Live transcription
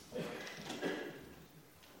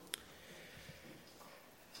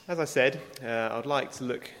As I said, I'd like to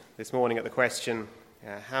look this morning at the question,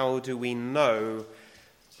 how do we know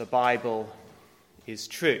the Bible is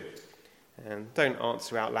true? And don't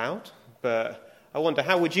answer out loud, but I wonder,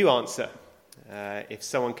 how would you answer if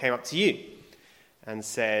someone came up to you and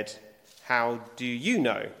said, how do you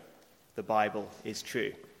know the Bible is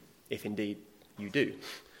true, if indeed you do?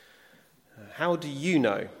 How do you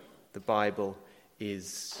know the Bible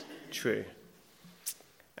is true?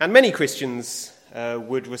 And many Christians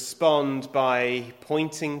would respond by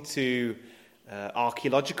pointing to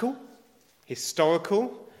archaeological,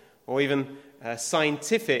 historical, or even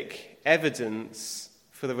scientific evidence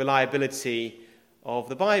for the reliability of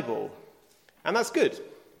the Bible. And that's good.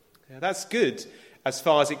 That's good as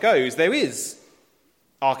far as it goes. There is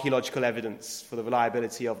archaeological evidence for the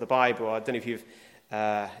reliability of the Bible. I don't know if you've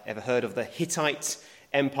ever heard of the Hittite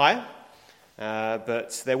Empire,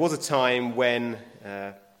 but there was a time when,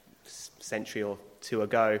 a century or two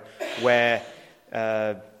ago, where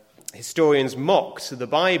historians mocked the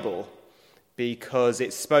Bible because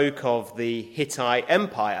it spoke of the Hittite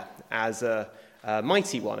Empire as a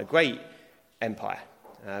mighty one, a great empire.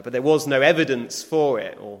 But there was no evidence for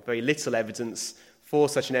it, or very little evidence for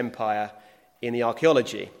such an empire in the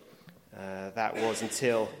archaeology. That was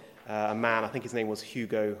until a man, I think his name was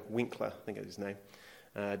Hugo Winkler, I think it was his name,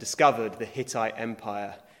 discovered the Hittite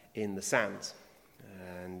Empire in the sand.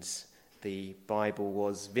 And the Bible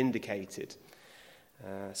was vindicated.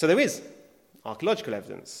 So there is archaeological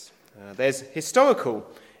evidence. There's historical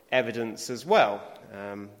evidence as well.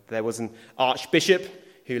 There was an archbishop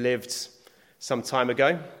who lived some time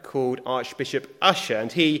ago called Archbishop Ussher,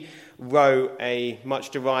 and he wrote a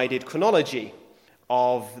much derided chronology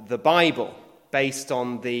of the Bible based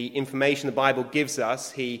on the information the Bible gives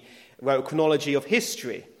us. He wrote a chronology of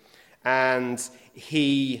history, and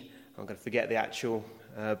I'm going to forget the actual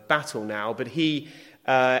battle now, but he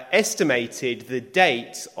estimated the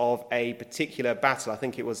date of a particular battle. I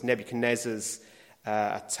think it was Nebuchadnezzar's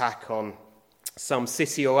attack on some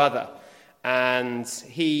city or other, and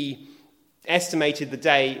he estimated the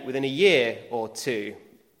date within a year or two.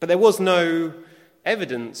 But there was no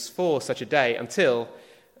evidence for such a date until,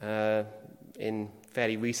 in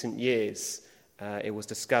fairly recent years, it was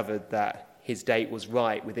discovered that his date was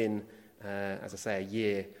right within, as I say, a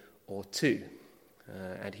year or two.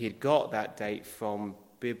 And he had got that date from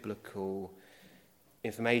biblical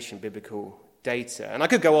information, biblical data. And I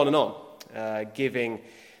could go on and on, giving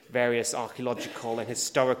various archaeological and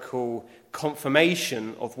historical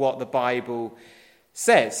confirmation of what the Bible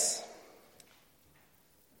says.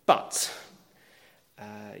 But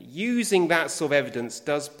using that sort of evidence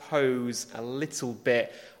does pose a little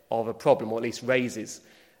bit of a problem, or at least raises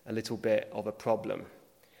a little bit of a problem.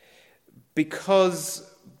 Because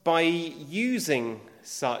by using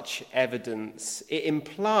such evidence, it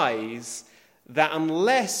implies that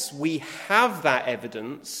unless we have that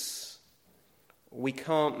evidence, we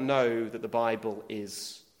can't know that the Bible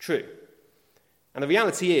is true. And the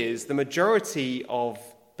reality is, the majority of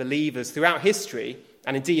believers throughout history,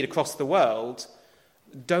 and indeed across the world,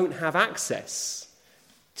 don't have access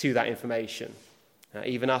to that information.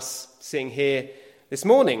 Even us sitting here this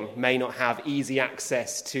morning may not have easy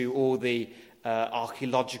access to all the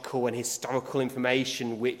archaeological and historical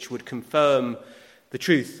information which would confirm the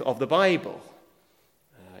truth of the Bible.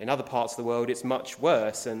 In other parts of the world, it's much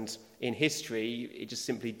worse, and in history, it just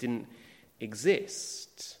simply didn't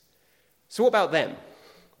exist. So what about them?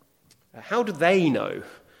 How do they know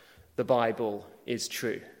the Bible is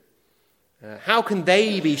true? How can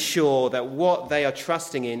they be sure that what they are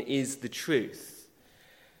trusting in is the truth?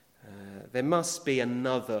 There must be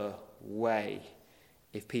another way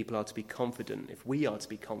if people are to be confident, if we are to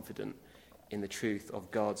be confident in the truth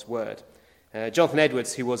of God's word. Jonathan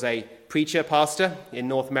Edwards, who was a preacher, pastor in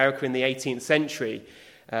North America in the 18th century,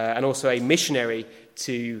 and also a missionary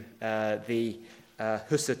to the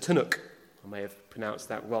Hussatunuk, I may have pronounced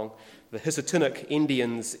that wrong, the Hussatunuk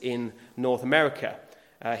Indians in North America.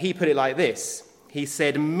 He put it like this. He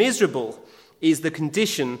said, "Miserable is the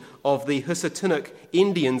condition of the Hussatunuk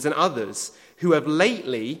Indians and others who have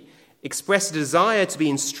lately expressed a desire to be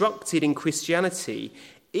instructed in Christianity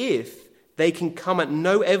if they can come at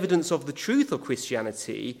no evidence of the truth of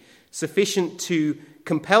Christianity sufficient to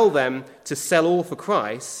compel them to sell all for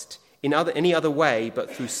Christ in any other way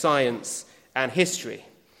but through science and history."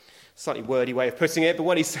 Slightly wordy way of putting it, but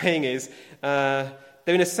what he's saying is they're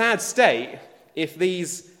in a sad state if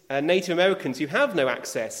these Native Americans who have no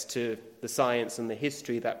access to the science and the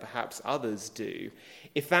history that perhaps others do,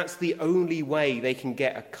 if that's the only way they can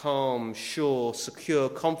get a calm, sure, secure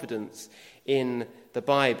confidence in the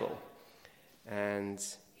Bible. And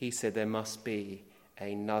he said there must be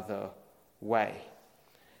another way.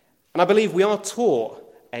 And I believe we are taught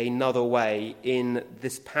another way in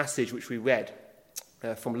this passage which we read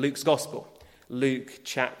from Luke's Gospel, Luke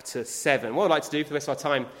chapter 7. What I'd like to do for the rest of our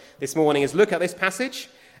time this morning is look at this passage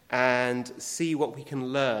and see what we can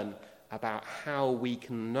learn about how we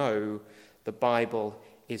can know the Bible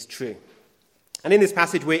is true. And in this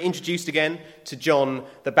passage, we're introduced again to John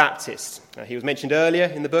the Baptist. He was mentioned earlier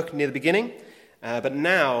in the book near the beginning, but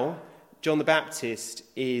now John the Baptist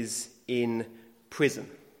is in prison.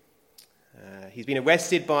 He's been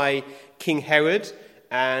arrested by King Herod,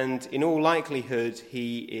 and in all likelihood,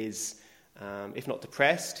 he is, if not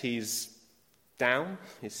depressed, he's down.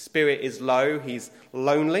 His spirit is low. He's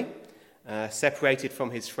lonely, separated from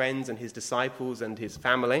his friends and his disciples and his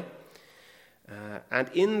family. And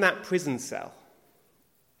in that prison cell,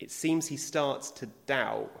 it seems he starts to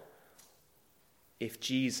doubt if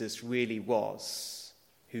Jesus really was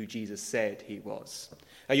who Jesus said he was.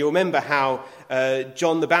 Now, you'll remember how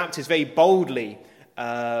John the Baptist very boldly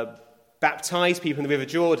baptized people in the River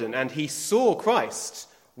Jordan, and he saw Christ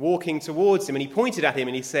walking towards him, and he pointed at him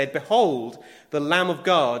and he said, "Behold, the Lamb of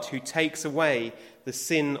God who takes away the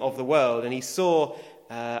sin of the world." And he saw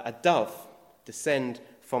a dove descend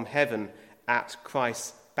from heaven at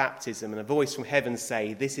Christ's baptism, and a voice from heaven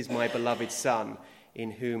say, "This is my beloved Son,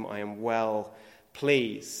 in whom I am well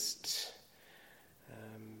pleased."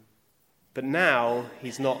 But now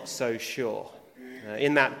he's not so sure.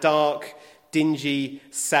 In that dark, dingy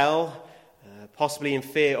cell, possibly in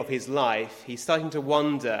fear of his life, he's starting to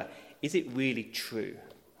wonder, is it really true?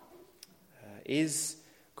 Is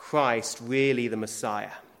Christ really the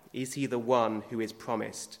Messiah? Is he the one who is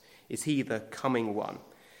promised? Is he the coming one?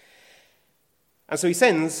 And so he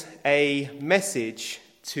sends a message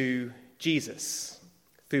to Jesus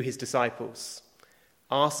through his disciples,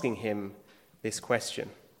 asking him this question.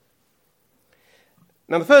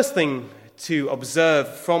 Now, the first thing to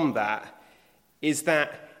observe from that is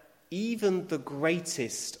that even the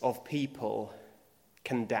greatest of people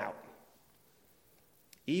can doubt.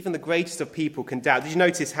 Even the greatest of people can doubt. Did you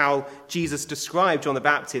notice how Jesus described John the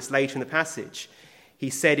Baptist later in the passage? He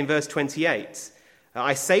said in verse 28,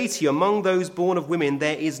 "I say to you, among those born of women,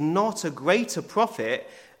 there is not a greater prophet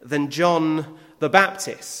than John the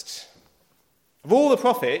Baptist." Of all the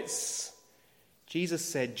prophets, Jesus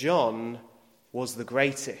said John was the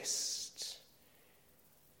greatest.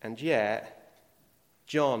 And yet,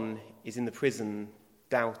 John is in the prison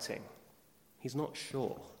doubting. He's not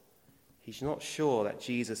sure. He's not sure that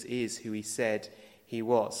Jesus is who he said he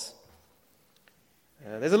was.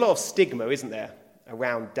 There's a lot of stigma, isn't there,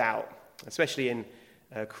 around doubt, especially in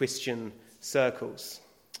Christian circles,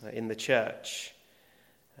 in the church.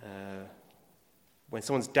 When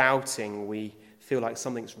someone's doubting, we feel like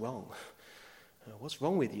something's wrong. What's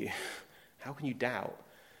wrong with you? How can you doubt?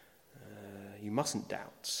 You mustn't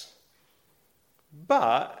doubt.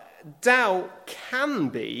 But doubt can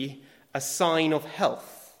be a sign of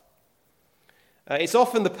health. It's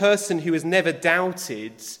often the person who has never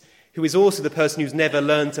doubted who is also the person who's never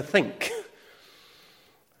learned to think.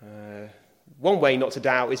 One way not to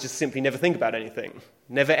doubt is just simply never think about anything,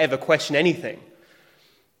 never ever question anything.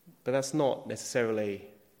 But that's not necessarily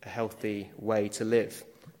a healthy way to live.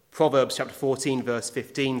 Proverbs chapter 14, verse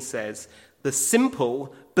 15 says, "The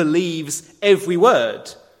simple believes every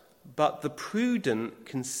word, but the prudent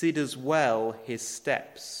considers well his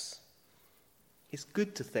steps." It's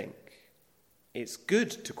good to think. It's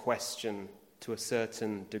good to question to a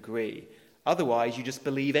certain degree. Otherwise, you just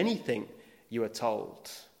believe anything you are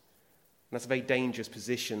told. And that's a very dangerous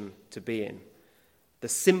position to be in. The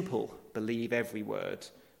simple believe every word,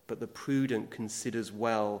 but the prudent considers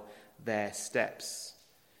well their steps.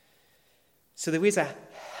 So there is a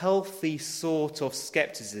healthy sort of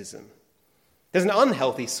skepticism. There's an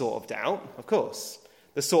unhealthy sort of doubt, of course.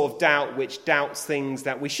 The sort of doubt which doubts things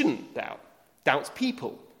that we shouldn't doubt. Doubts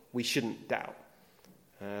people we shouldn't doubt.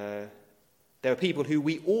 There are people who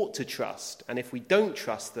we ought to trust, and if we don't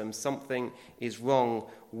trust them, something is wrong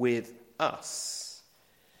with us.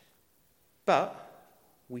 But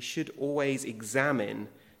we should always examine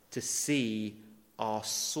to see our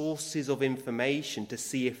sources of information, to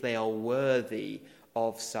see if they are worthy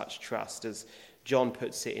of such trust. As John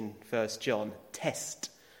puts it in 1 John,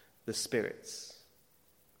 test the spirits.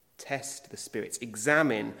 Test the spirits.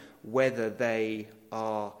 Examine whether they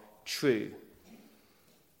are true.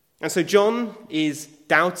 And so John is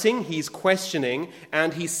doubting, he's questioning,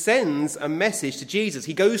 and he sends a message to Jesus.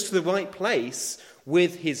 He goes to the right place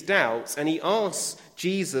with his doubts, and he asks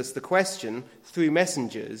Jesus the question through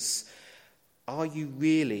messengers, "Are you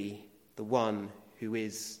really the one who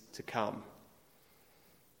is to come?"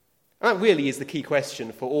 And that really is the key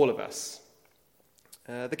question for all of us.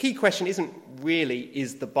 The key question isn't really,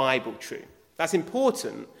 is the Bible true? That's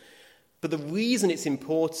important, but the reason it's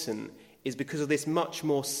important is because of this much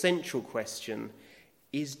more central question: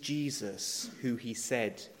 is Jesus who he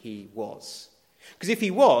said he was? Because if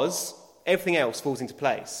he was, everything else falls into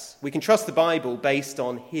place. We can trust the Bible based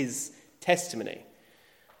on his testimony.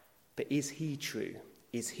 But is he true?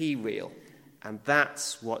 Is he real? And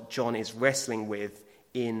that's what John is wrestling with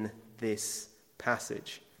in this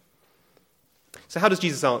passage. So how does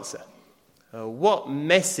Jesus answer? What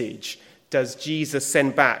message does Jesus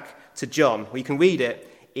send back to John? Well, you can read it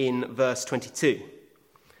in verse 22.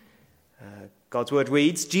 God's word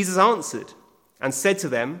reads, Jesus answered and said to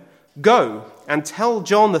them, "Go and tell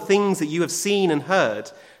John the things that you have seen and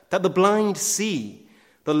heard, that the blind see,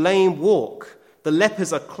 the lame walk, the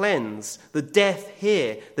lepers are cleansed, the deaf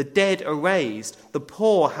hear, the dead are raised, the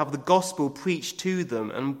poor have the gospel preached to them,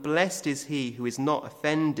 and blessed is he who is not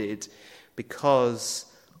offended because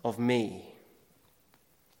of me."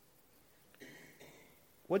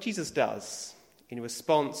 What Jesus does in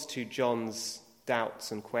response to John's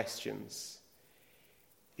doubts and questions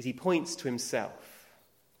is he points to himself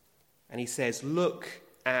and he says, "Look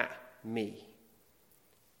at me.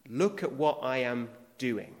 Look at what I am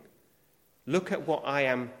doing. Look at what I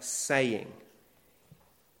am saying."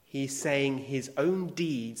 He's saying his own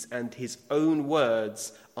deeds and his own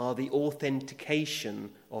words are the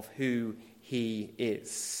authentication of who he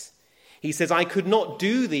is. He says, "I could not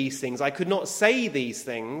do these things, I could not say these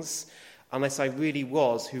things unless I really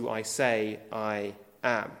was who I say I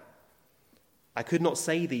am. I could not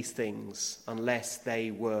say these things unless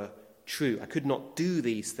they were true. I could not do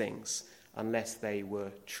these things unless they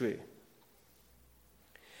were true."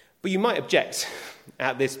 But you might object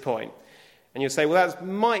at this point, and you'll say, well, that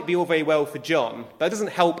might be all very well for John, but it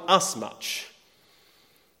doesn't help us much,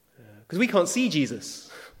 because we can't see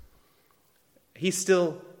Jesus. He's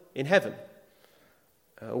still in heaven.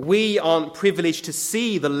 We aren't privileged to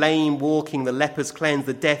see the lame walking, the lepers cleansed,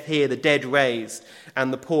 the deaf hear, the dead raised,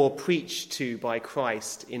 and the poor preached to by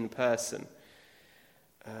Christ in person.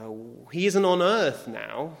 He isn't on earth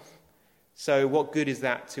now, so what good is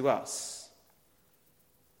that to us?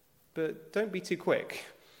 But don't be too quick.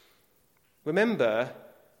 Remember,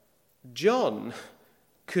 John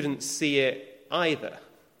couldn't see it either.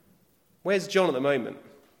 Where's John at the moment?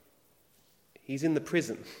 He's in the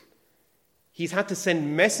prison. He's had to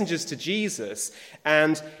send messengers to Jesus,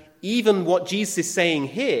 and even what Jesus is saying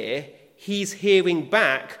here, he's hearing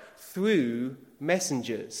back through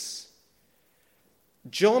messengers.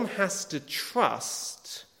 John has to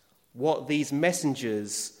trust what these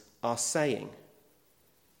messengers are saying.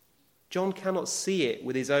 John cannot see it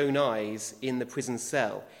with his own eyes in the prison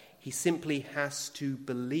cell. He simply has to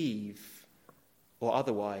believe, or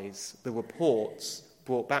otherwise the reports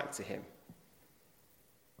brought back to him.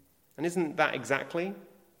 And isn't that exactly,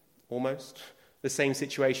 almost, the same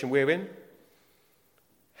situation we're in?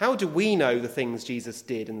 How do we know the things Jesus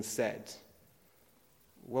did and said?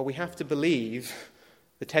 Well, we have to believe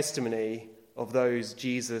the testimony of those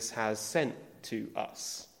Jesus has sent to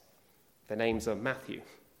us. Their names are Matthew,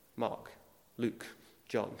 Mark, Luke,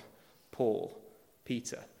 John, Paul,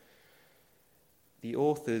 Peter. The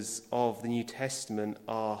authors of the New Testament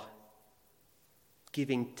are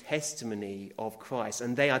giving testimony of Christ,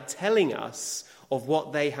 and they are telling us of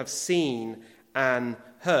what they have seen and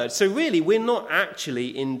heard. So really, we're not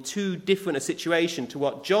actually in too different a situation to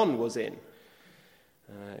what John was in,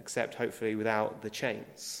 except hopefully without the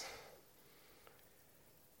chains.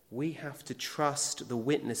 We have to trust the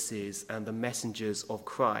witnesses and the messengers of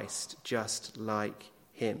Christ just like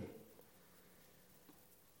him.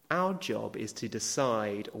 Our job is to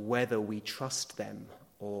decide whether we trust them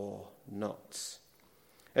or not.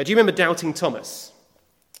 Do you remember Doubting Thomas?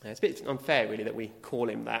 It's a bit unfair, really, that we call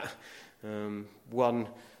him that. One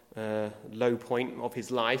low point of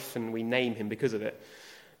his life, and we name him because of it.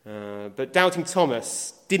 But Doubting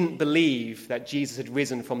Thomas didn't believe that Jesus had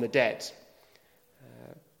risen from the dead.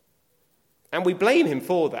 And we blame him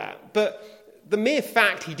for that. But the mere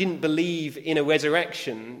fact he didn't believe in a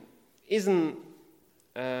resurrection isn't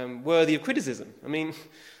worthy of criticism. I mean,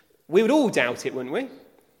 we would all doubt it, wouldn't we?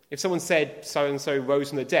 If someone said so-and-so rose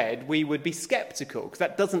from the dead, we would be sceptical, because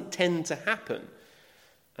that doesn't tend to happen.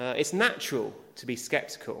 It's natural to be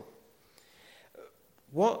sceptical.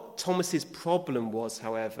 What Thomas's problem was,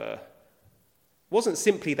 however, wasn't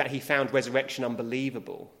simply that he found resurrection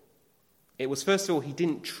unbelievable. It was, first of all, he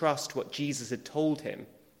didn't trust what Jesus had told him,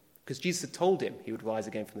 because Jesus had told him he would rise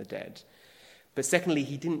again from the dead. But secondly,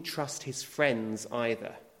 he didn't trust his friends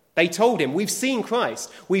either. They told him, we've seen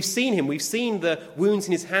Christ. We've seen him. We've seen the wounds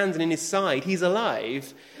in his hands and in his side. He's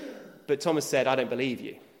alive. But Thomas said, I don't believe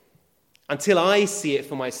you. Until I see it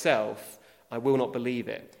for myself, I will not believe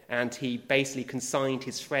it. And he basically consigned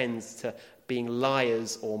his friends to being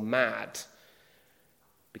liars or mad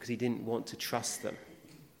because he didn't want to trust them.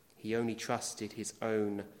 He only trusted his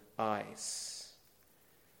own eyes.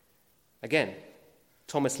 Again,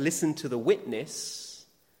 Thomas listened to the witness,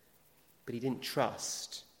 but he didn't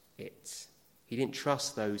trust it. He didn't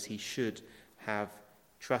trust those he should have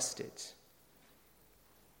trusted.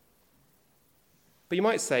 But you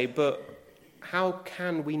might say, but how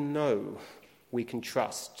can we know we can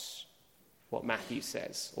trust what Matthew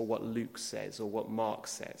says, or what Luke says, or what Mark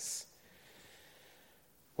says?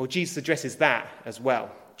 Well, Jesus addresses that as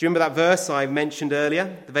well. Do you remember that verse I mentioned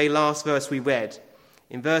earlier? The very last verse we read.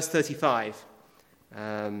 In verse 35,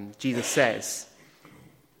 Jesus says,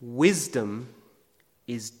 wisdom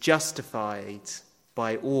is justified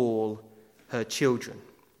by all her children.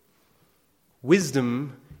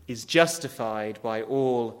 Wisdom is justified by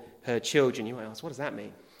all her children. You might ask, what does that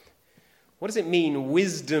mean? What does it mean,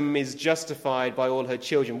 wisdom is justified by all her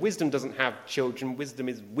children? Wisdom doesn't have children. Wisdom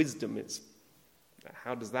is wisdom.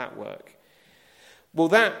 How does that work? Well,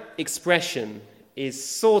 that expression is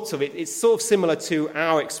sort of similar to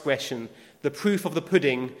our expression, the proof of the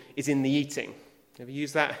pudding is in the eating. Have you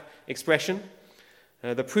used that expression?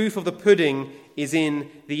 The proof of the pudding is in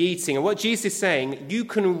the eating. And what Jesus is saying, you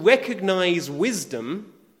can recognize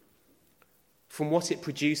wisdom from what it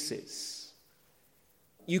produces.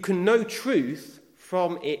 You can know truth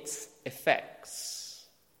from its effects.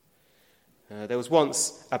 There was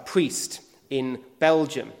once a priest in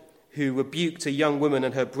Belgium who rebuked a young woman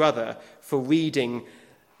and her brother for reading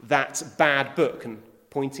that bad book and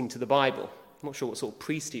pointing to the Bible. I'm not sure what sort of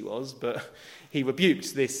priest he was, but he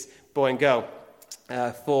rebuked this boy and girl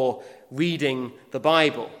for reading the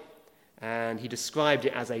Bible, and he described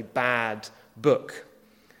it as a bad book.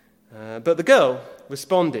 But the girl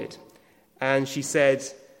responded, and she said,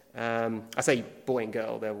 I say boy and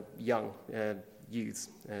girl, they're young youths,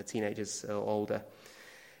 teenagers or older.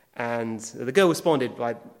 And the girl responded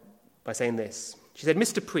by saying this. She said,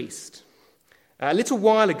 Mr. Priest, a little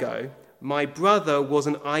while ago, my brother was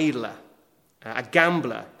an idler, a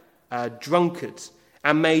gambler, a drunkard,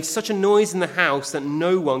 and made such a noise in the house that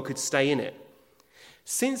no one could stay in it.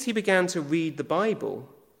 Since he began to read the Bible,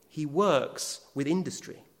 he works with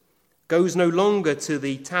industry, goes no longer to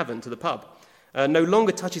the tavern, to the pub, no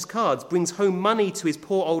longer touches cards, brings home money to his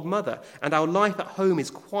poor old mother, and our life at home is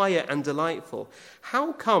quiet and delightful.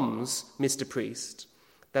 How comes, Mr. Priest,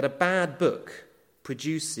 that a bad book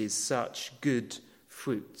produces such good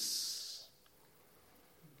fruits?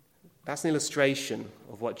 That's an illustration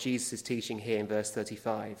of what Jesus is teaching here in verse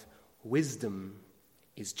 35. Wisdom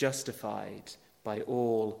is justified by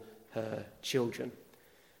all her children.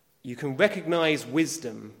 You can recognize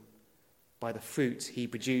wisdom by the fruit he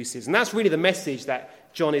produces. And that's really the message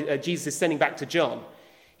that Jesus is sending back to John.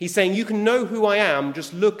 He's saying, you can know who I am,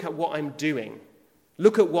 just look at what I'm doing.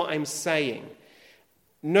 Look at what I'm saying.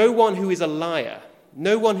 No one who is a liar,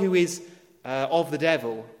 no one who is of the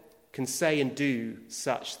devil can say and do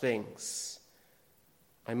such things.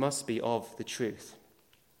 I must be of the truth.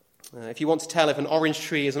 If you want to tell if an orange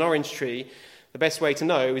tree is an orange tree, the best way to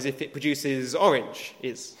know is if it produces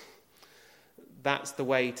oranges. That's the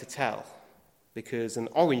way to tell, because an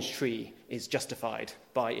orange tree is justified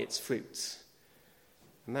by its fruits.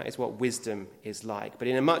 And that is what wisdom is like. But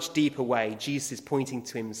in a much deeper way, Jesus is pointing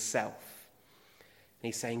to himself. And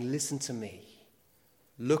he's saying, listen to me.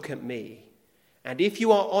 Look at me. And if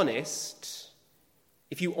you are honest,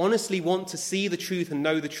 if you honestly want to see the truth and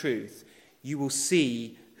know the truth, you will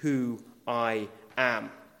see who I am.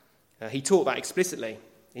 He taught that explicitly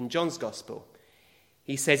in John's Gospel.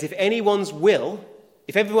 He says, if anyone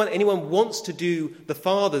wants to do the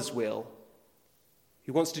Father's will,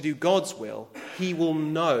 who wants to do God's will, he will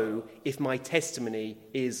know if my testimony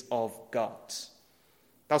is of God.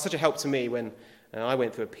 That was such a help to me when I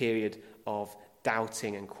went through a period of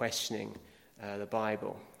doubting and questioning the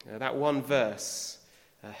Bible. That one verse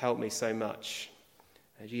helped me so much.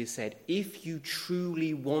 Jesus said, if you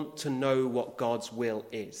truly want to know what God's will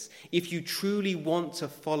is, if you truly want to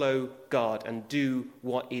follow God and do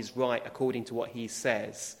what is right according to what he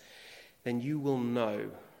says, then you will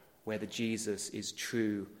know whether Jesus is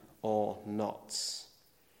true or not.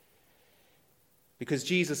 Because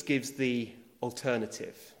Jesus gives the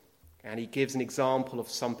alternative, and he gives an example of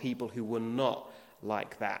some people who were not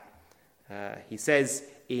like that. He says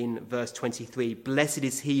in verse 23, blessed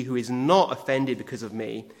is he who is not offended because of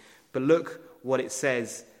me. But look what it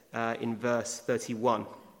says in verse 31.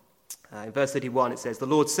 In verse 31 it says, "The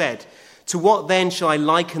Lord said, 'To what then shall I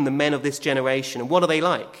liken the men of this generation? And what are they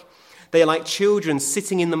like? They are like children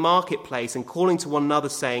sitting in the marketplace and calling to one another,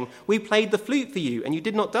 saying, We played the flute for you, and you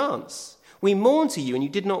did not dance. We mourned to you, and you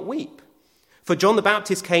did not weep. For John the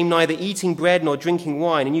Baptist came neither eating bread nor drinking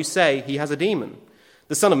wine, and you say, He has a demon.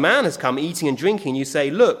 The Son of Man has come eating and drinking, and you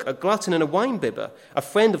say, Look, a glutton and a winebibber, a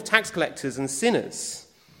friend of tax collectors and sinners.'"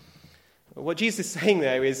 What Jesus is saying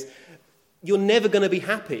there is, you're never going to be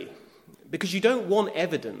happy because you don't want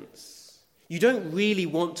evidence. You don't really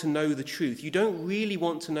want to know the truth. You don't really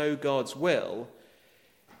want to know God's will.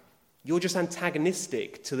 You're just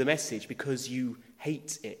antagonistic to the message because you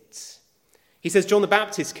hate it. He says John the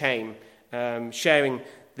Baptist came sharing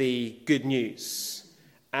the good news.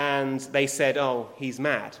 And they said, "Oh, he's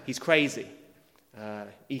mad. He's crazy.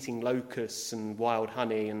 Eating locusts and wild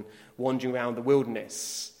honey and wandering around the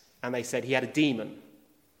wilderness." And they said he had a demon.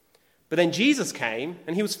 But then Jesus came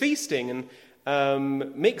and he was feasting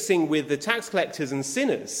and mixing with the tax collectors and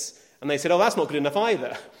sinners. And they said, "Oh, that's not good enough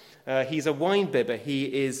either. He's a winebibber.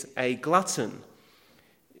 He is a glutton."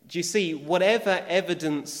 Do you see, whatever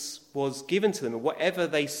evidence was given to them, or whatever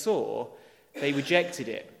they saw, they rejected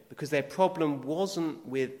it because their problem wasn't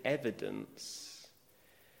with evidence.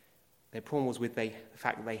 Their problem was with the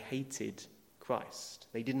fact that they hated Christ.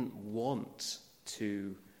 They didn't want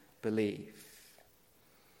to believe.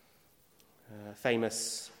 A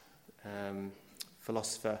famous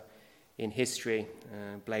philosopher in history,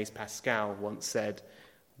 Blaise Pascal, once said,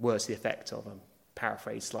 words to the effect of, I'm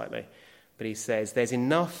paraphrased slightly, but he says, "There's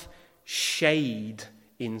enough shade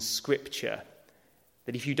in Scripture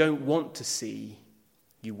that if you don't want to see,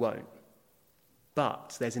 you won't.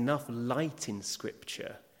 But there's enough light in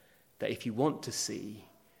Scripture that if you want to see,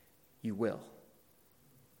 you will."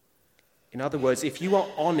 In other words, if you are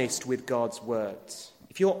honest with God's words,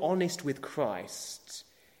 if you're honest with Christ,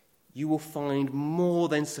 you will find more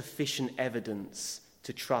than sufficient evidence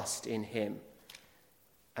to trust in him.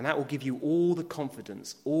 And that will give you all the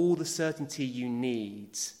confidence, all the certainty you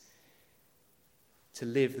need to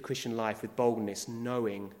live the Christian life with boldness,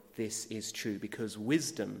 knowing this is true, because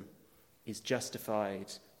wisdom is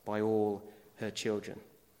justified by all her children.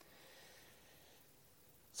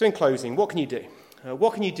 So in closing, what can you do?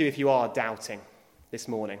 What can you do if you are doubting this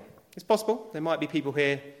morning? It's possible. There might be people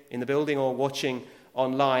here in the building or watching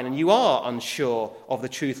online, and you are unsure of the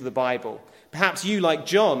truth of the Bible. Perhaps you, like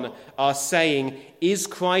John, are saying, is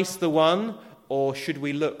Christ the one, or should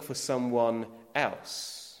we look for someone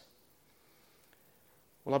else?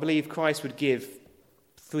 Well, I believe Christ would give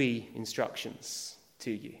 3 instructions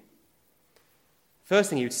to you. First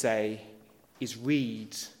thing he would say is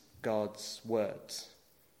read God's word.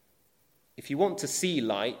 If you want to see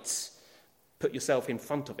light, put yourself in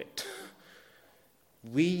front of it.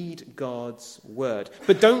 Read God's word.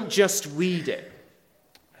 But don't just read it.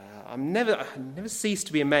 I never cease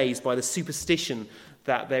to be amazed by the superstition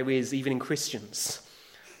that there is even in Christians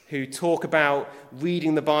who talk about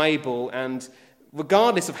reading the Bible, and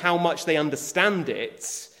regardless of how much they understand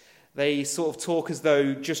it, they sort of talk as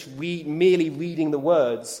though just merely reading the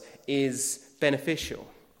words is beneficial.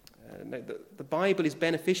 The Bible is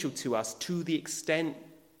beneficial to us to the extent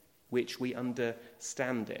which we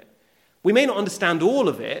understand it. We may not understand all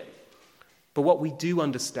of it, but what we do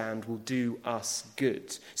understand will do us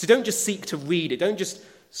good. So don't just seek to read it. Don't just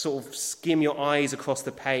sort of skim your eyes across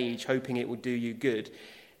the page hoping it will do you good.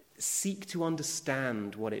 Seek to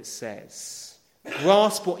understand what it says.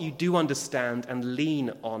 Grasp what you do understand and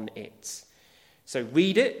lean on it. So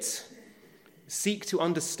read it, seek to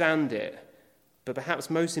understand it, but perhaps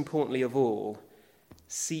most importantly of all,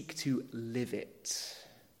 seek to live it.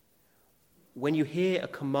 When you hear a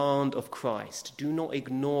command of Christ, do not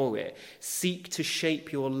ignore it. Seek to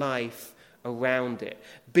shape your life around it.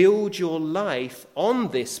 Build your life on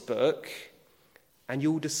this book, and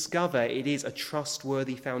you'll discover it is a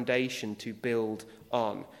trustworthy foundation to build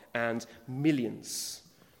on. And millions,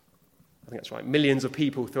 I think that's right, millions of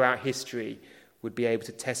people throughout history would be able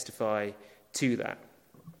to testify to that.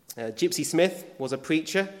 Gypsy Smith was a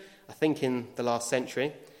preacher, I think in the last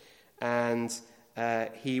century, and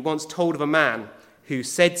he once told of a man who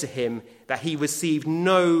said to him that he received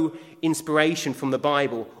no inspiration from the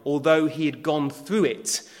Bible, although he had gone through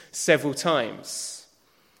it several times.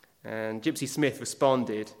 And Gypsy Smith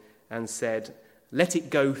responded and said, "Let it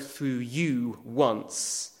go through you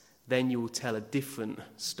once, then you will tell a different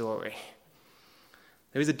story."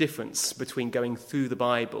 There is a difference between going through the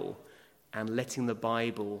Bible and letting the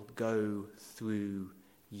Bible go through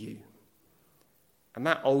you. And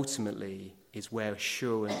that ultimately is where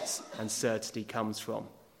assurance and certainty comes from.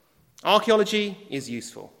 Archaeology is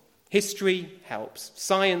useful. History helps.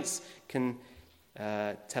 Science can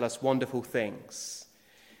tell us wonderful things.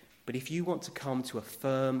 But if you want to come to a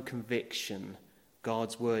firm conviction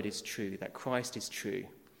God's word is true, that Christ is true,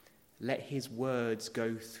 let his words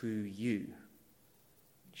go through you.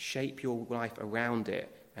 Shape your life around it,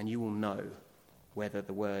 and you will know whether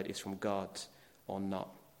the word is from God or not.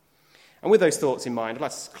 And with those thoughts in mind, I'd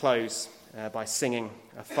like to close by singing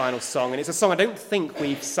a final song. And it's a song I don't think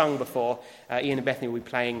we've sung before. Ian and Bethany will be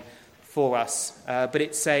playing for us. But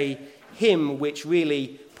it's a hymn which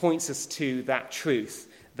really points us to that truth,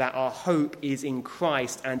 that our hope is in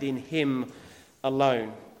Christ and in him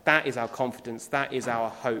alone. That is our confidence. That is our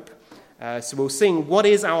hope. So we'll sing, What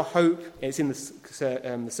is Our Hope? It's in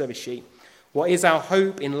the service sheet. What is our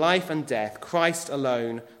hope in life and death? Christ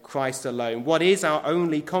alone, Christ alone. What is our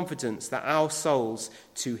only confidence? That our souls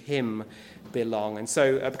to him belong. And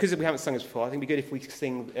so, because we haven't sung this before, I think it'd be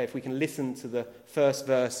good if we can listen to the first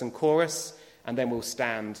verse and chorus, and then we'll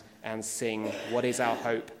stand and sing, What is our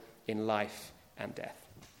hope in life and death?